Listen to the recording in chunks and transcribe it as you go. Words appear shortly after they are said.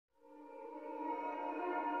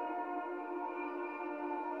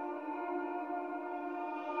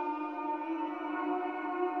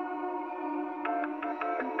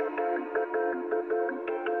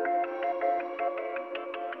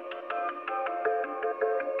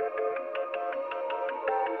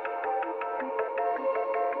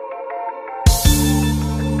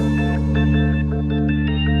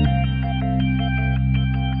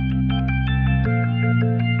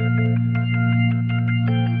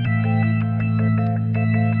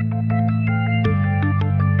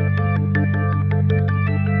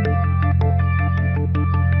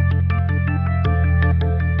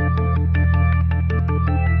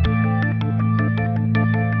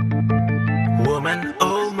Woman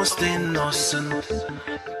almost innocent,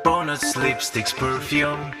 bonnets, lipsticks,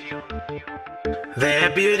 perfume. Their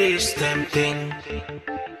beauty is tempting.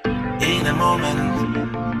 In a moment,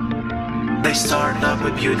 they start up a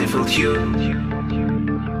beautiful tune.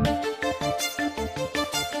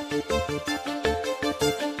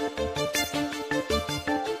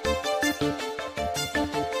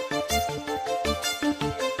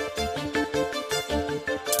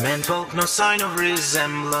 Menfolk, no sign of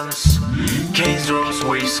resemblance. Canes, draws,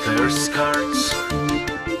 whiskers, skirts.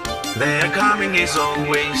 Their coming is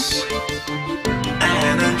always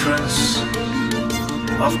an entrance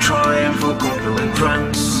of triumphal corpulent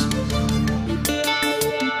trance.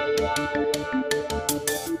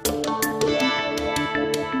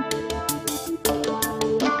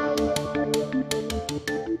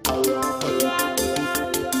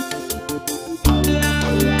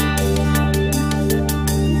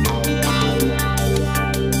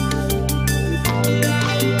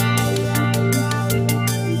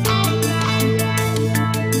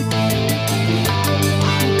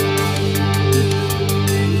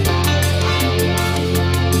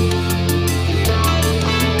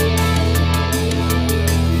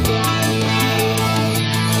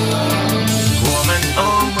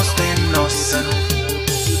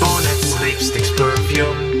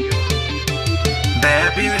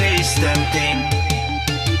 Their beauty is tempting.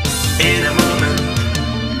 In a moment,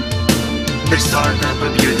 they start up a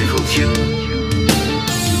beautiful tune.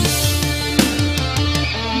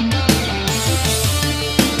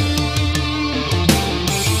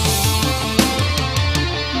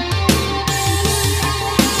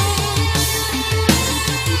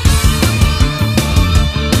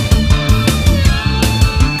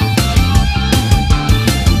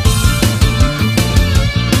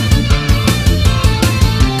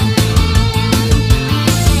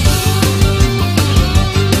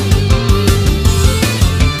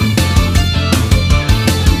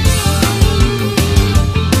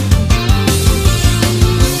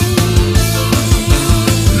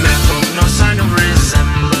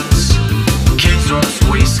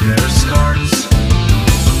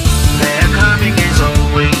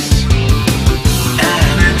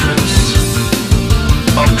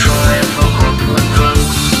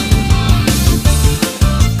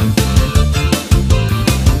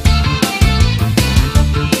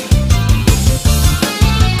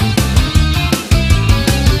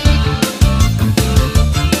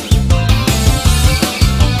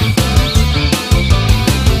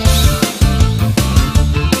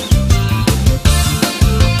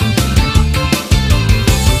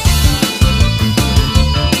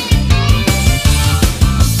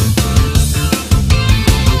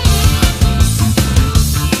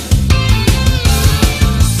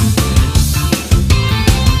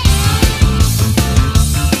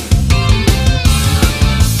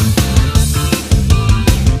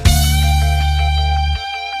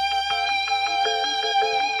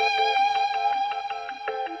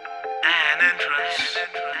 An entrance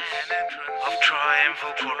of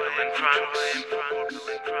triumphal corpulent trance.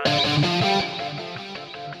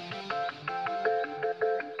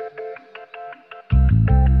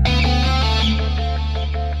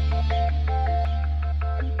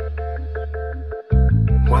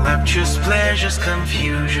 Voluptuous pleasures,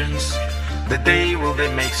 confusions, the day will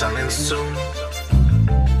they make silence soon.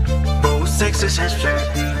 Both sexes have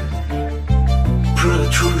certain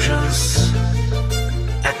protrusions.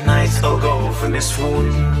 At night I'll go off in a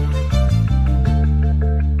swoon.